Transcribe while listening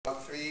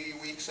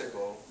weeks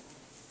ago,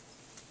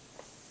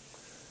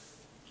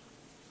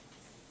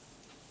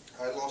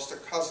 I lost a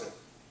cousin.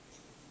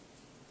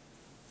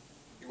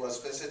 He was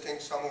visiting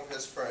some of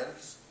his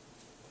friends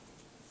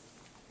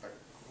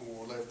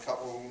who lived a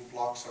couple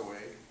blocks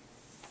away.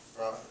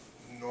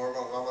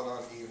 Normal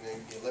Ramadan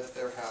evening, he left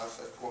their house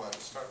at 1,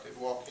 started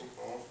walking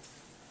home,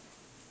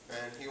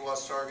 and he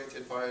was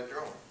targeted by a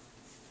drone.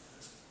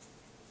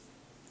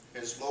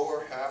 His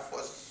lower half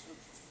was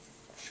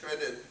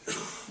shredded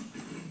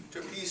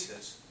to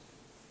pieces.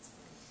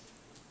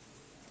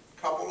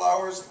 A couple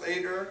hours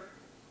later,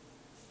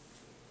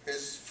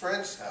 his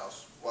friend's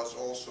house was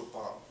also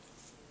bombed.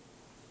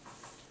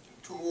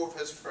 2 of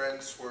his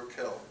friends were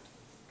killed,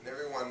 and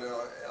everyone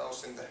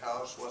else in the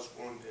house was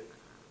wounded.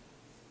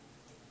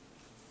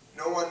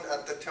 No one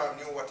at the time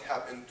knew what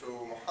happened to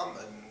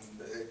Muhammad.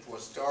 It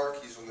was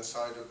dark, he's on the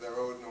side of the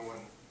road, no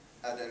one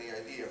had any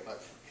idea.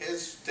 But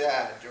his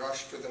dad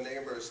rushed to the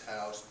neighbor's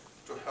house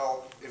to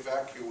help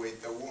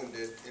evacuate the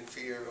wounded in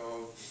fear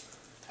of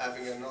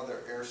having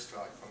another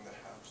airstrike on the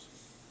house.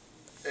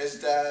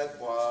 His dad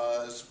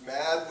was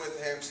mad with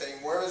him,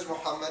 saying, "Where is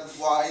Muhammad?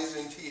 Why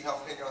isn't he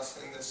helping us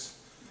in this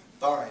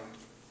bind?"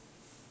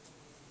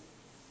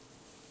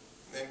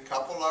 Then a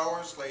couple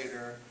hours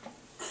later,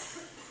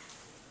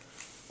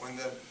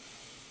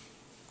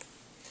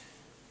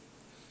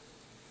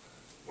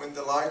 when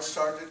the light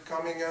started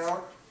coming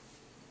out,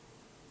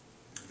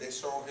 they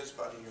saw his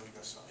body on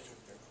the side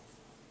of the road.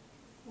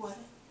 What?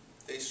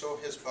 They saw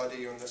his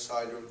body on the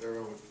side of the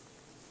road.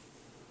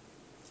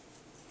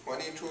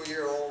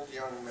 22-year-old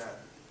young man.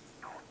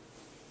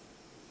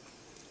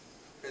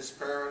 His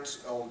parents'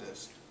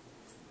 eldest.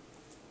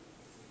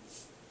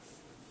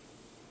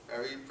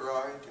 Very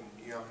bright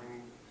and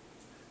young,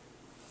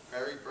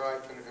 very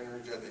bright and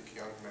energetic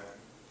young man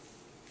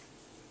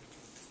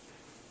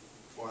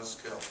was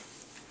killed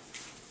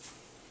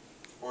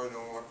for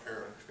no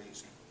apparent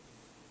reason.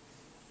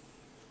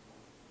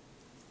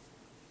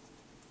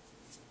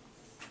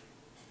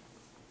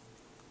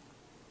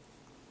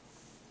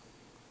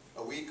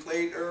 A week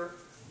later,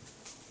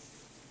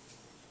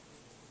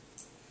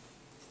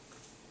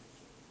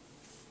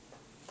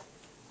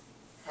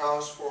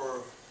 house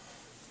for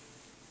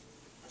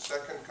a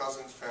second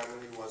cousin's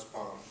family was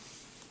bombed.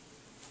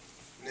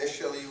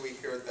 Initially, we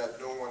heard that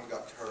no one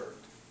got hurt.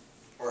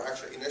 Or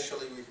actually,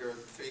 initially we heard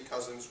 3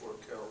 cousins were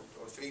killed,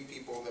 or 3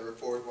 people. The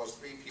report was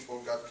 3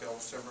 people got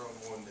killed, several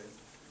wounded.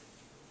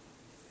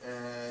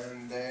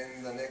 And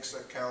then the next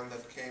account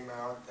that came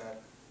out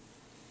that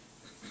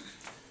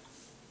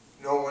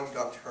no one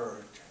got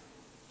hurt.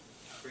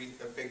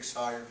 A big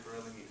sigh of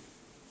relief.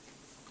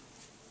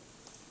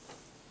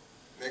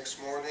 Next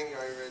morning,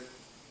 I read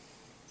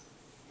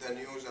the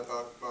news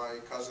about my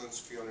cousin's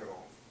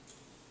funeral.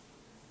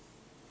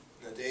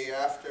 The day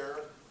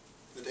after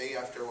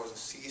was a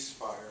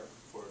ceasefire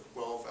for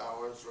 12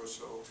 hours or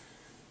so,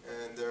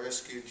 and the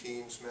rescue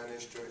teams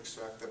managed to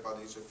extract the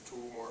bodies of 2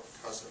 more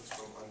cousins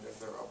from under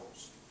the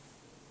rubbles.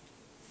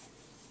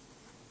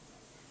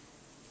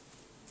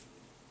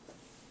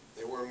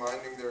 They were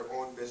minding their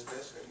own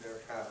business in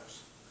their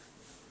house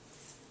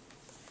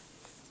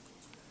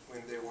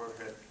when they were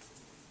hit.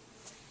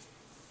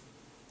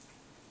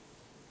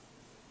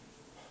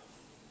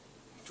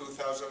 In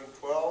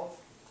 2012,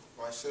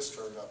 my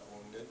sister got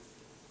wounded.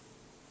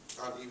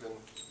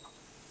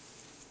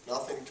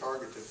 Nothing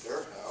targeted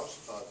their house,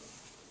 but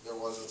there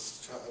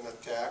was an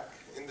attack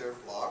in their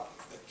block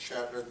that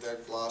shattered the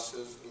glass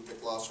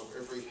of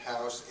every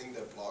house in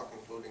the block,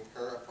 including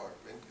her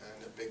apartment,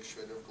 and a big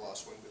shred of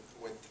glass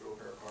went through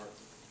her arm.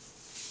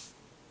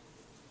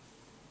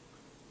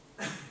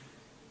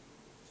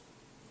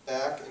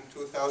 Back in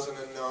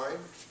 2009,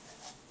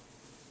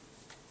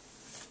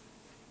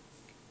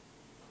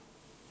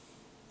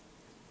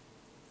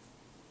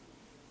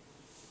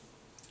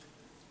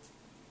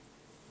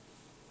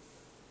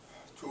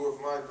 two of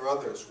my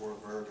brothers were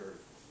murdered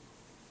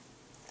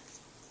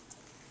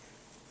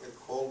with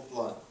cold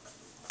blood.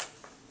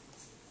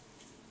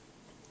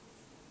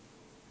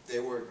 They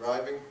were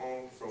driving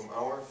home from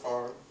our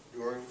farm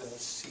during the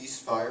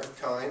ceasefire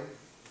time,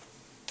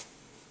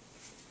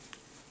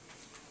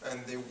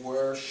 and they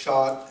were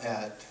shot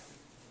at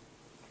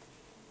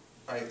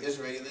by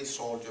Israeli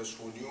soldiers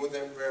who knew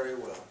them very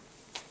well.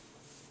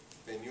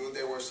 They knew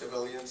they were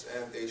civilians,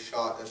 and they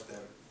shot at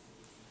them.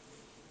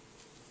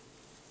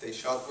 They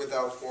shot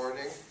without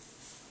warning.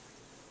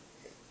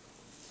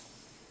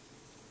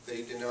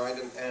 They denied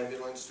an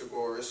ambulance to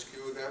go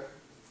rescue them.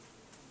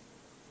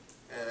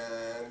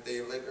 And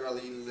they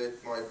literally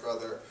lit my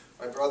brother.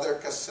 My brother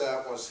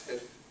Kassab was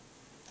hit.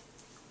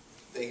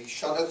 They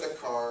shot at the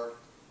car.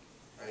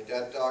 My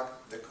dad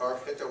ducked. The car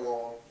hit a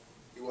wall.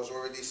 He was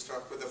already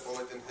struck with a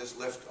bullet in his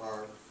left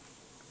arm.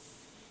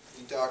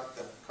 He ducked.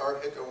 The car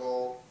hit a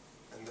wall,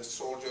 and the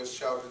soldiers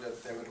shouted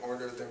at them and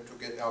ordered them to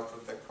get out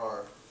of the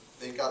car.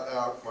 They got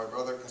out. My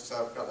brother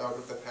Kassab got out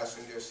of the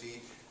passenger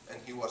seat,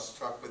 and he was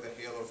struck with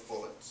a hail of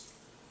bullets.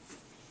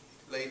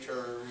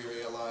 Later, we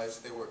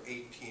realized there were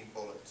 18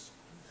 bullets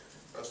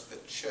across the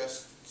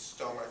chest,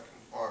 stomach,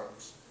 and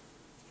arms.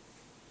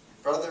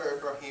 Brother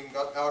Ibrahim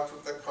got out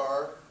of the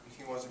car, and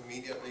he was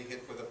immediately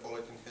hit with a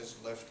bullet in his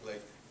left leg,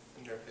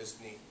 under his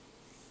knee.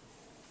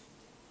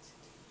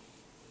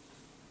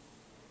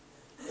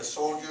 The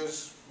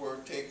soldiers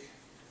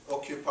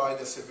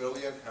occupied a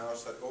civilian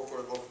house that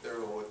overlooked the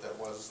road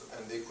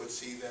and they could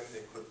see them,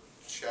 they could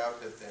shout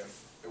at them.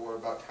 They were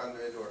about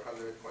 100 or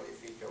 120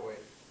 feet away.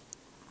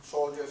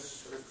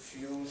 Soldiers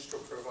refused to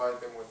provide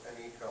them with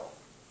any help.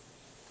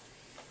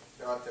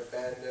 Not a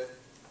bandit,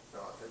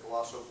 not a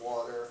glass of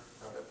water,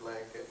 not a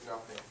blanket,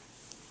 nothing.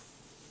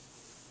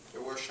 They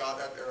were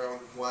shot at around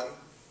 1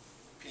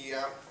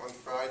 p.m. on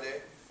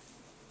Friday.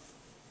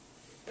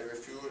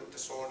 The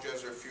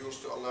soldiers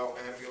refused to allow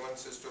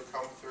ambulances to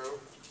come through.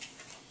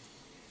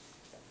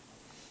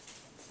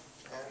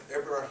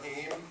 And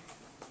Ibrahim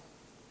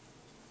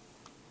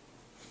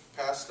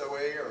passed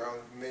away around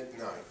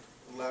midnight,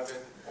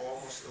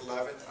 almost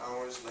 11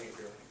 hours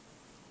later.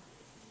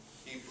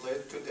 He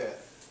bled to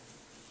death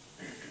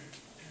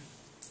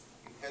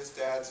in his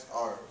dad's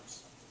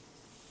arms.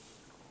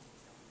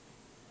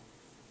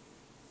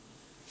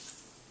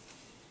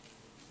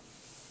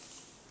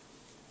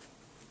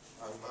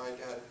 And my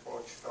dad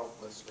watched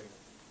helplessly.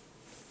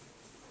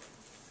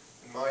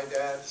 And my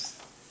dad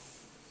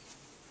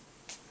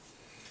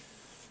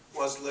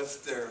was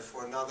left there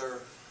for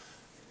another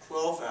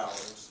 12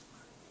 hours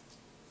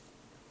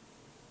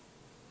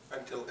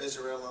until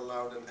Israel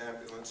allowed an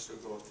ambulance to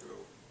go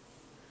through.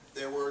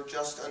 They were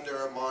just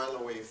under a mile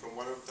away from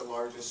one of the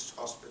largest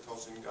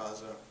hospitals in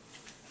Gaza.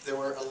 If they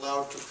were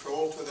allowed to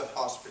crawl to the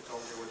hospital,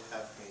 they would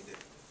have made it.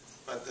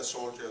 But the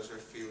soldiers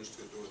refused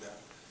to do that.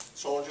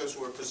 Soldiers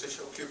were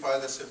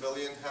occupied the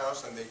civilian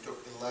house, and they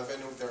took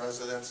 11 of the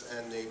residents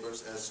and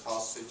neighbors as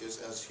hostages,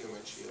 as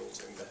human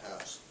shields in the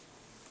house.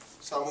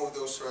 One of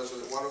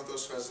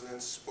those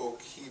residents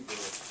spoke Hebrew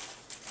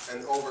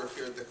and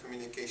overheard the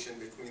communication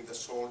between the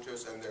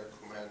soldiers and their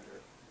commander.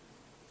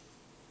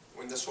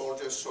 When the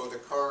soldiers saw the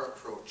car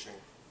approaching,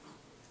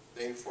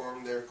 they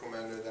informed their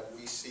commander that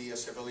we see a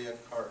civilian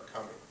car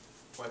coming.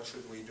 What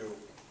should we do?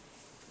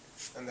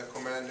 And the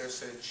commander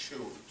said,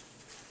 shoot.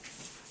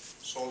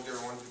 Soldier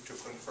wanted to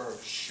confirm,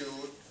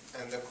 shoot,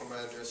 and the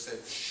commander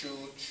said,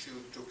 shoot,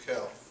 shoot to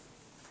kill.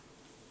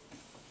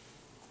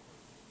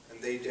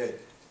 And they did.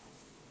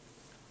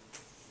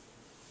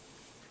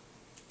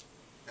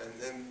 And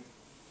then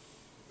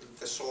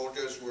the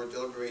soldiers were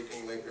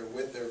deliberating later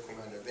with their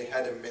commander. They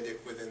had a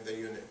medic within the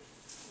unit.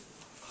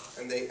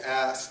 And they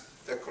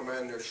asked the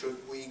commander, should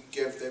we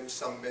give them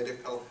some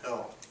medical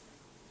help?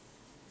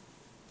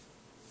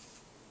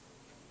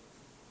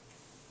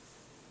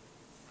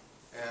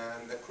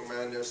 And the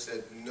commander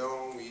said,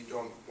 no, we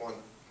don't want.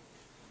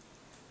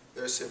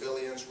 They're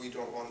civilians, we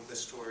don't want the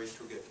story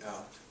to get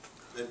out.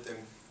 Let them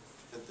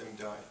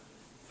die.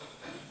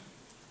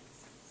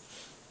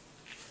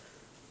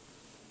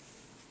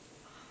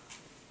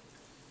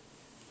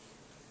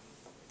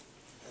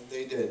 And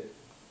they did.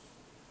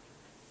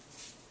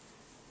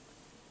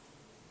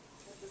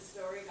 Has the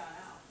story gone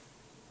out?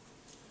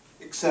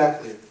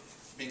 Exactly.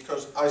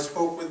 Because I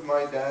spoke with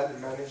my dad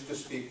and managed to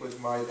speak with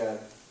my dad.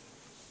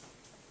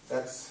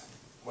 That's,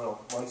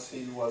 well, once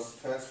he was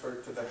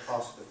transferred to the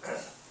hospital.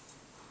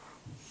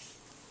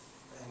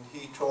 And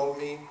he told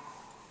me,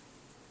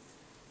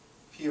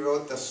 he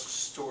wrote the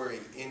story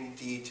in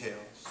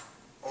details,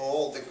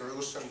 all the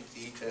gruesome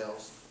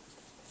details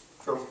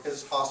from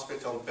his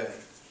hospital bed.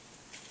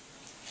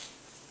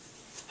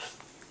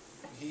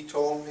 He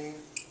told me,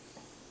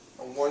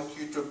 I want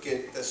you to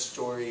get the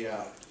story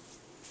out.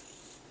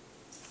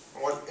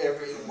 I want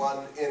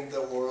everyone in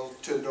the world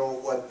to know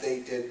what they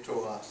did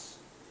to us.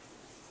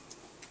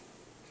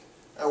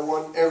 I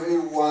want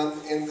everyone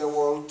in the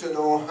world to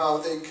know how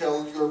they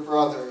killed your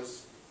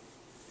brothers.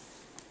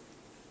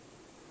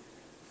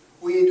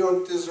 We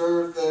don't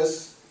deserve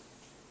this.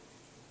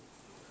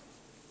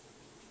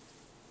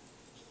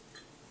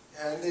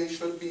 And they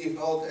should be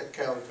held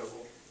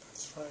accountable.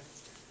 That's right.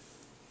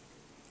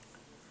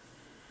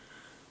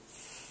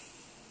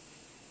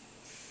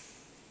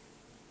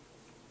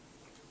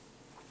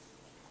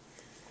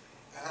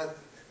 And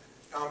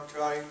I'm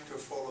trying to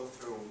follow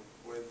through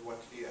with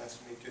what he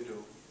asked me to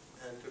do,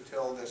 and to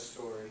tell this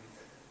story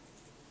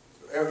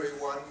to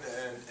everyone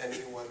and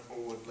anyone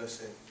who would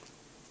listen.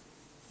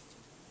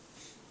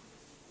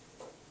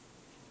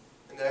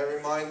 And I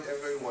remind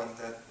everyone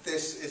that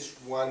this is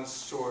one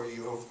story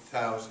of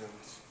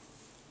thousands,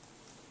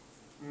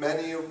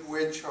 many of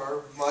which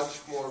are much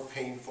more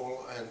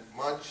painful and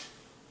much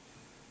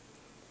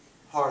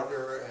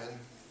harder and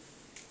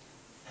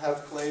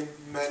have claimed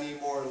many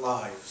more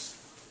lives.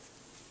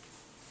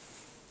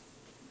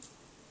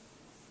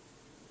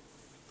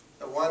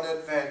 The one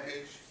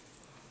advantage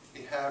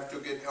we have to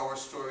get our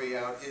story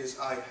out is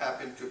I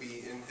happen to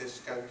be in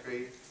this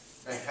country,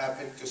 I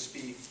happen to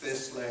speak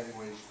this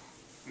language,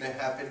 and I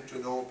happen to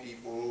know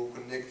people who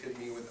connected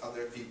me with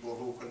other people,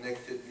 who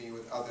connected me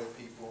with other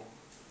people.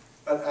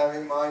 But I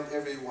remind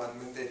everyone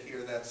when they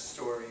hear that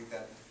story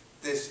that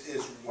this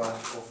is one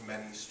of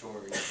many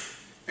stories.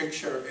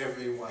 Picture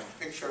everyone.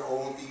 Picture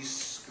all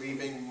these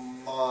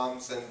grieving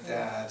moms and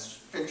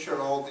dads.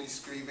 Picture all these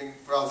grieving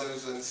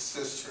brothers and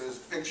sisters.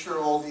 Picture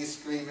all these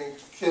grieving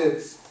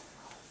kids.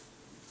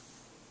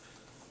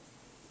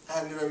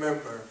 And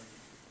remember,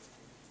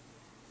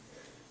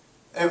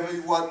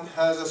 everyone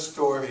has a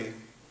story.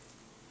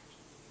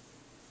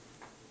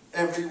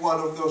 Every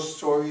one of those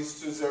stories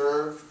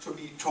deserve to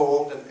be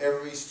told, and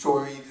every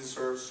story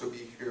deserves to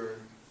be heard.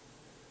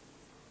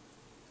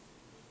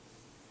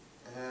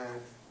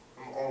 And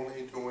I'm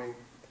only doing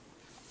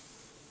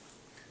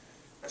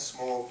a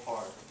small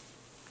part.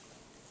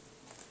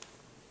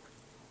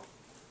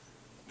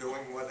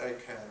 Doing what I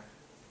can.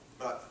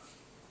 But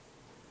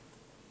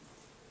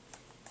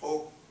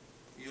hope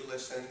you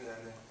listen,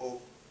 and I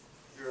hope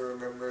you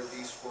remember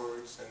these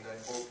words, and I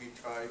hope you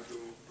try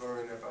to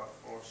learn about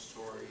more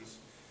stories,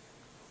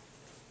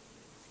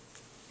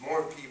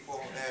 more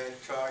people, and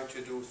try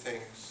to do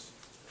things.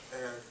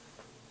 And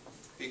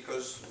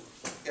because,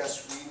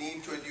 yes, we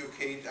need to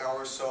educate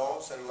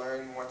ourselves and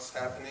learn what's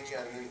happening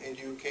and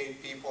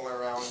educate people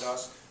around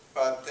us,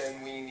 but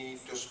then we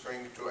need to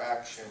spring to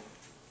action.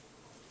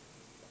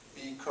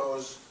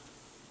 Because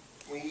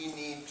we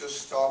need to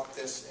stop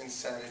this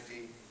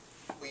insanity.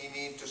 We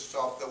need to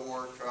stop the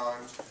war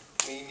crimes.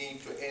 We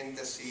need to end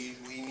the siege.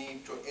 We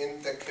need to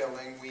end the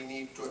killing. We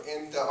need to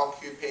end the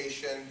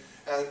occupation.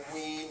 And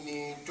we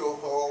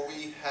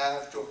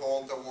have to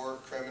hold the war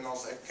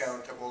criminals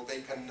accountable.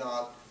 They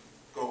cannot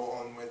go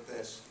on with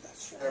this.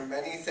 That's right. There are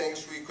many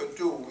things we could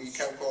do. We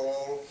can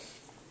go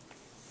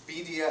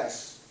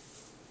BDS,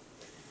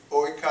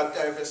 boycott,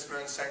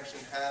 divestment, sanction,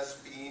 has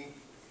been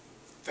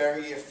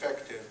very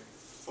effective.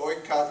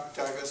 Boycott,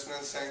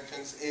 divestment,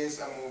 sanctions is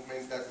a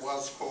movement that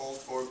was called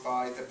for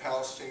by the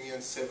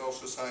Palestinian civil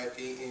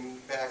society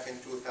back in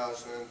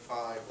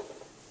 2005.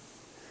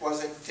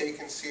 Wasn't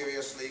taken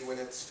seriously when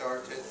it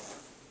started.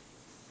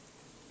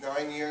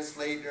 9 years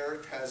later,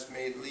 it has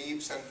made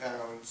leaps and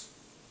bounds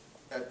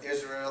that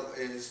Israel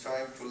is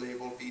trying to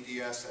label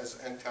BDS as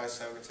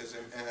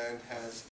anti-Semitism and has